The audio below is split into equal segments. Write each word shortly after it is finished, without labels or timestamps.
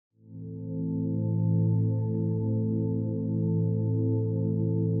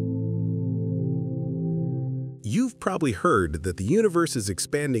probably heard that the universe is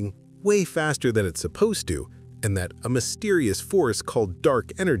expanding way faster than it's supposed to, and that a mysterious force called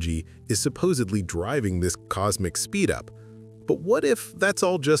dark energy is supposedly driving this cosmic speed-up. But what if that's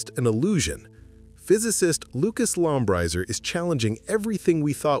all just an illusion? Physicist Lucas Lombreiser is challenging everything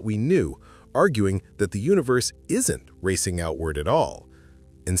we thought we knew, arguing that the universe isn't racing outward at all.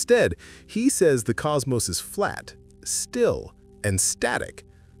 Instead, he says the cosmos is flat, still, and static.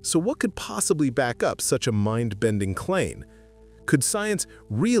 So what could possibly back up such a mind-bending claim? Could science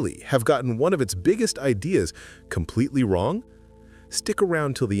really have gotten one of its biggest ideas completely wrong? Stick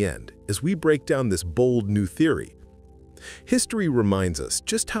around till the end as we break down this bold new theory. History reminds us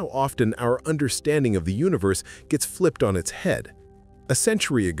just how often our understanding of the universe gets flipped on its head. A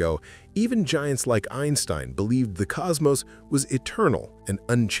century ago, even giants like Einstein believed the cosmos was eternal and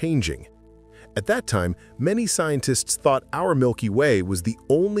unchanging. At that time, many scientists thought our Milky Way was the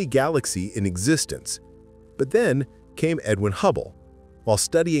only galaxy in existence. But then came Edwin Hubble. While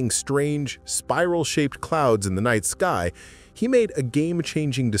studying strange, spiral-shaped clouds in the night sky, he made a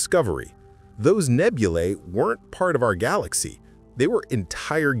game-changing discovery. Those nebulae weren't part of our galaxy. They were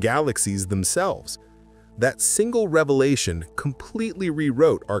entire galaxies themselves. That single revelation completely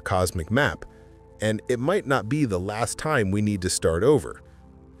rewrote our cosmic map, and it might not be the last time we need to start over.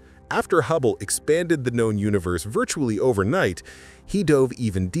 After Hubble expanded the known universe virtually overnight, he dove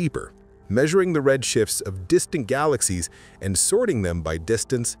even deeper, measuring the redshifts of distant galaxies and sorting them by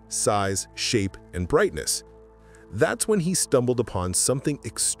distance, size, shape, and brightness. That's when he stumbled upon something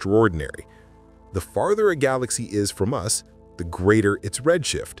extraordinary. The farther a galaxy is from us, the greater its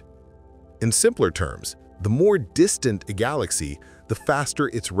redshift. In simpler terms, the more distant a galaxy, the faster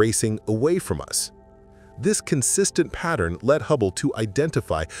it's racing away from us. This consistent pattern led Hubble to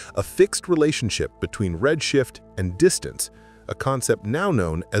identify a fixed relationship between redshift and distance, a concept now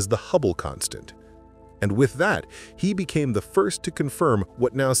known as the Hubble constant. And with that, he became the first to confirm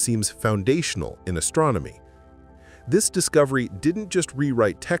what now seems foundational in astronomy. This discovery didn't just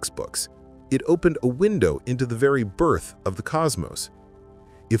rewrite textbooks. It opened a window into the very birth of the cosmos.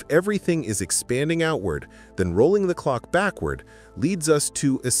 If everything is expanding outward, then rolling the clock backward leads us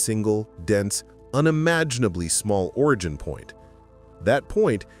to a single, dense, unimaginably small origin point. That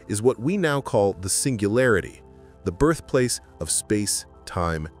point is what we now call the singularity, the birthplace of space,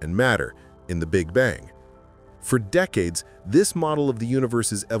 time, and matter in the Big Bang. For decades, this model of the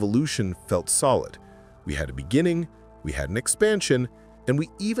universe's evolution felt solid. We had a beginning, we had an expansion, and we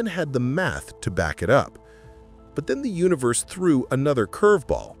even had the math to back it up. But then the universe threw another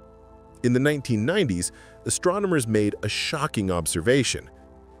curveball. In the 1990s, astronomers made a shocking observation.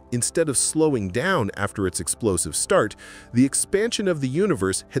 Instead of slowing down after its explosive start, the expansion of the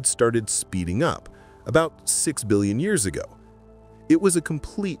universe had started speeding up, about 6 billion years ago. It was a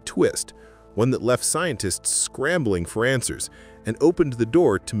complete twist, one that left scientists scrambling for answers and opened the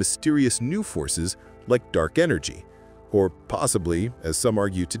door to mysterious new forces like dark energy, or possibly, as some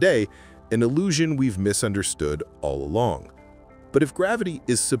argue today, an illusion we've misunderstood all along. But if gravity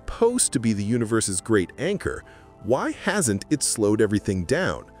is supposed to be the universe's great anchor, why hasn't it slowed everything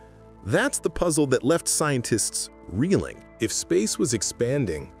down? That's the puzzle that left scientists reeling. If space was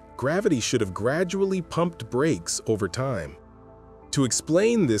expanding, gravity should have gradually pumped brakes over time. To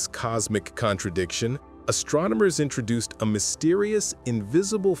explain this cosmic contradiction, astronomers introduced a mysterious,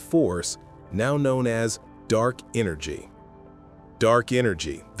 invisible force now known as dark energy. Dark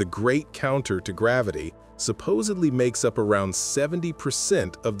energy, the great counter to gravity, supposedly makes up around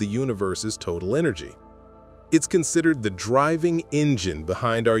 70% of the universe's total energy. It's considered the driving engine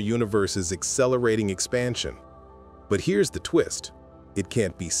behind our universe's accelerating expansion. But here's the twist. It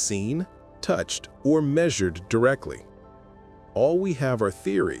can't be seen, touched, or measured directly. All we have are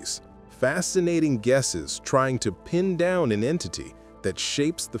theories, fascinating guesses trying to pin down an entity that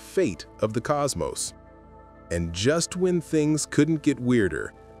shapes the fate of the cosmos. And just when things couldn't get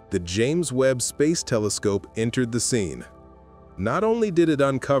weirder, the James Webb Space Telescope entered the scene. Not only did it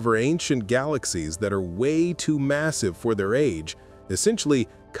uncover ancient galaxies that are way too massive for their age, essentially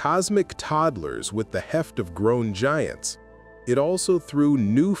cosmic toddlers with the heft of grown giants, it also threw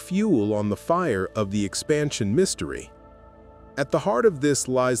new fuel on the fire of the expansion mystery. At the heart of this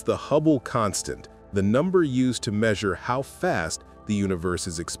lies the Hubble constant, the number used to measure how fast the universe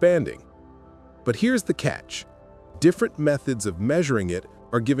is expanding. But here's the catch. Different methods of measuring it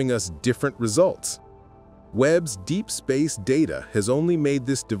are giving us different results. Webb's deep space data has only made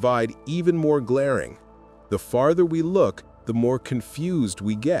this divide even more glaring. The farther we look, the more confused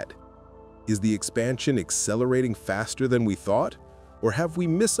we get. Is the expansion accelerating faster than we thought? Or have we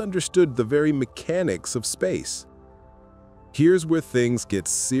misunderstood the very mechanics of space? Here's where things get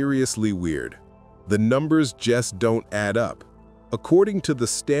seriously weird. The numbers just don't add up. According to the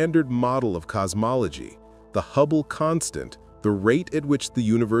standard model of cosmology, the Hubble constant, the rate at which the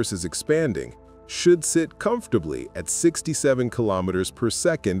universe is expanding, should sit comfortably at 67 kilometers per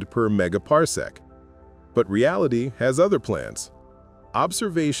second per megaparsec. But reality has other plans.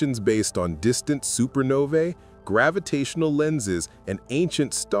 Observations based on distant supernovae, gravitational lenses, and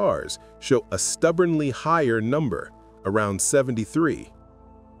ancient stars show a stubbornly higher number, around 73.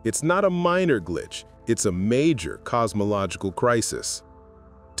 It's not a minor glitch, it's a major cosmological crisis.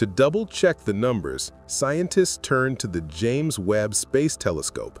 To double-check the numbers, scientists turned to the James Webb Space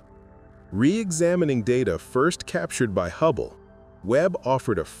Telescope. Re-examining data first captured by Hubble, Webb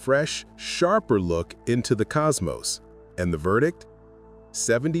offered a fresh, sharper look into the cosmos. And the verdict?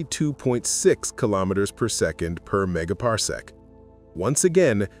 72.6 kilometers per second per megaparsec. Once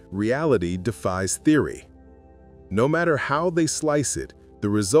again, reality defies theory. No matter how they slice it, the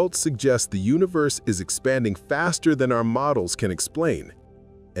results suggest the universe is expanding faster than our models can explain.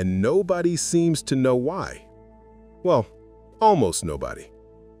 And nobody seems to know why. Well, almost nobody.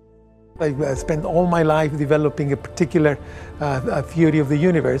 I spent all my life developing a particular theory of the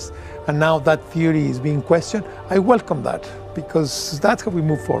universe, and now that theory is being questioned. I welcome that, because that's how we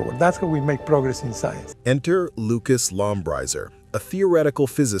move forward. That's how we make progress in science. Enter Lucas Lombrizer, a theoretical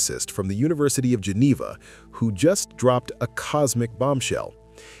physicist from the University of Geneva who just dropped a cosmic bombshell.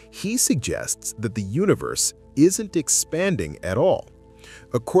 He suggests that the universe isn't expanding at all.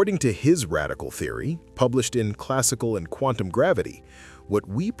 According to his radical theory, published in Classical and Quantum Gravity, what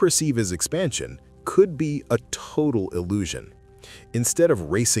we perceive as expansion could be a total illusion. Instead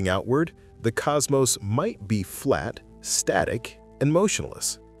of racing outward, the cosmos might be flat, static, and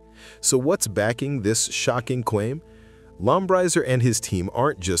motionless. So what's backing this shocking claim? Lombrizer and his team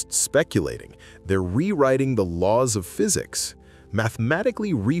aren't just speculating, they're rewriting the laws of physics,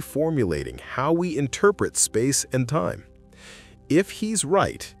 mathematically reformulating how we interpret space and time. If he's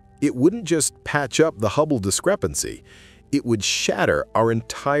right, it wouldn't just patch up the Hubble discrepancy, it would shatter our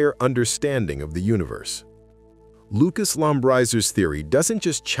entire understanding of the universe. Lucas Lombrizer's theory doesn't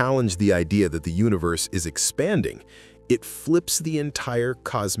just challenge the idea that the universe is expanding, it flips the entire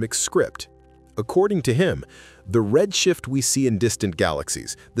cosmic script. According to him, the redshift we see in distant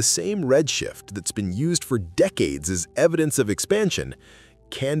galaxies, the same redshift that's been used for decades as evidence of expansion,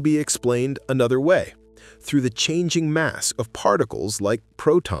 can be explained another way, through the changing mass of particles like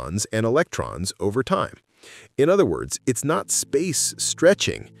protons and electrons over time. In other words, it's not space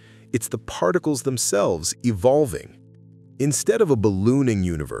stretching, it's the particles themselves evolving. Instead of a ballooning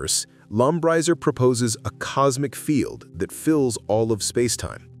universe, Lombrizer proposes a cosmic field that fills all of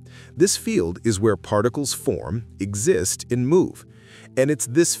spacetime. This field is where particles form, exist, and move. And it's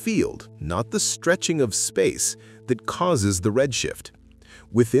this field, not the stretching of space, that causes the redshift.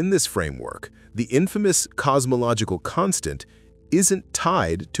 Within this framework, the infamous cosmological constant isn't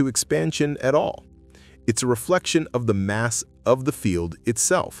tied to expansion at all. It's a reflection of the mass of the field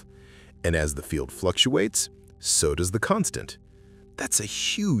itself. And as the field fluctuates, so does the constant. That's a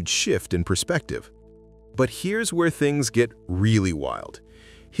huge shift in perspective. But here's where things get really wild.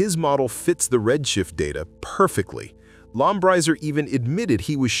 His model fits the redshift data perfectly. Lombrizer even admitted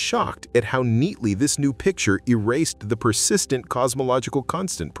he was shocked at how neatly this new picture erased the persistent cosmological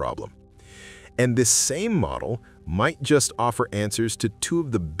constant problem. And this same model might just offer answers to two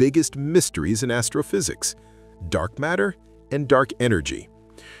of the biggest mysteries in astrophysics: dark matter and dark energy.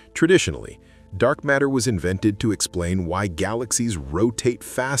 Traditionally, dark matter was invented to explain why galaxies rotate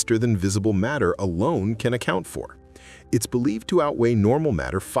faster than visible matter alone can account for. It's believed to outweigh normal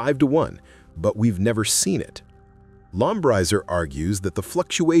matter 5-to-1, but we've never seen it. Lombrizer argues that the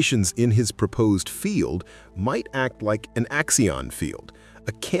fluctuations in his proposed field might act like an axion field,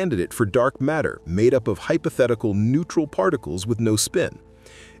 a candidate for dark matter made up of hypothetical neutral particles with no spin.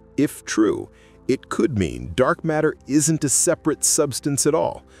 If true, it could mean dark matter isn't a separate substance at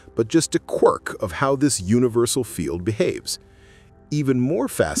all, but just a quirk of how this universal field behaves. Even more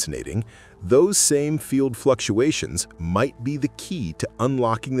fascinating, those same field fluctuations might be the key to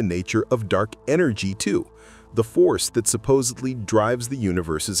unlocking the nature of dark energy too, the force that supposedly drives the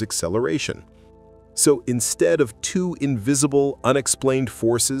universe's acceleration. So instead of two invisible, unexplained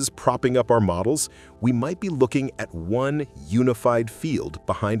forces propping up our models, we might be looking at one unified field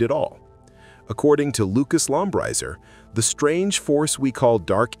behind it all. According to Lucas Lombrizer, the strange force we call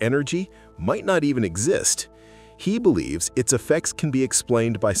dark energy might not even exist. He believes its effects can be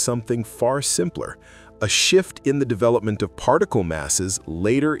explained by something far simpler, a shift in the development of particle masses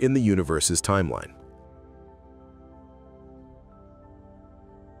later in the universe's timeline.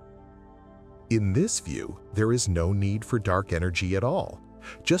 In this view, there is no need for dark energy at all.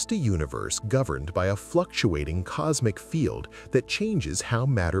 just a universe governed by a fluctuating cosmic field that changes how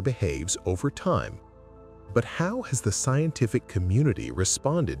matter behaves over time. But how has the scientific community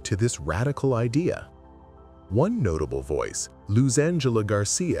responded to this radical idea? One notable voice, Luzangela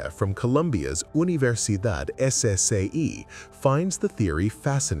Garcia from Colombia's Universidad SSAE, finds the theory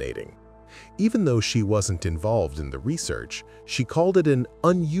fascinating. Even though she wasn't involved in the research, she called it an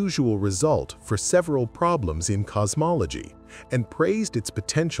unusual result for several problems in cosmology and praised its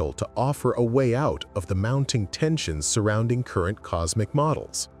potential to offer a way out of the mounting tensions surrounding current cosmic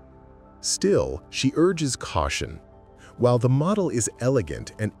models. Still, she urges caution. While the model is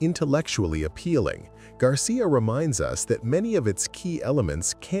elegant and intellectually appealing, Garcia reminds us that many of its key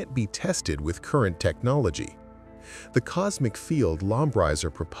elements can't be tested with current technology. The cosmic field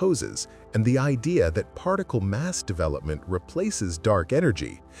Lombrizer proposes and the idea that particle mass development replaces dark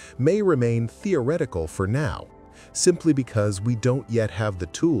energy may remain theoretical for now, simply because we don't yet have the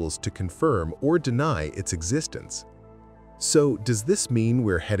tools to confirm or deny its existence. So, does this mean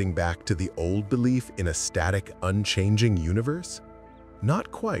we're heading back to the old belief in a static, unchanging universe?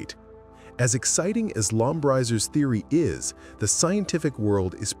 Not quite. As exciting as Lombrizer's theory is, the scientific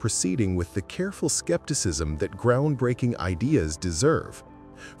world is proceeding with the careful skepticism that groundbreaking ideas deserve.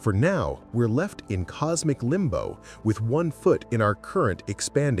 For now, we're left in cosmic limbo with one foot in our current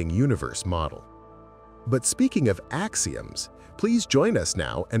expanding universe model. But speaking of axioms, please join us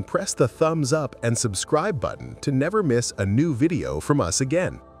now and press the thumbs up and subscribe button to never miss a new video from us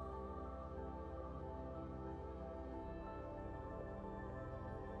again.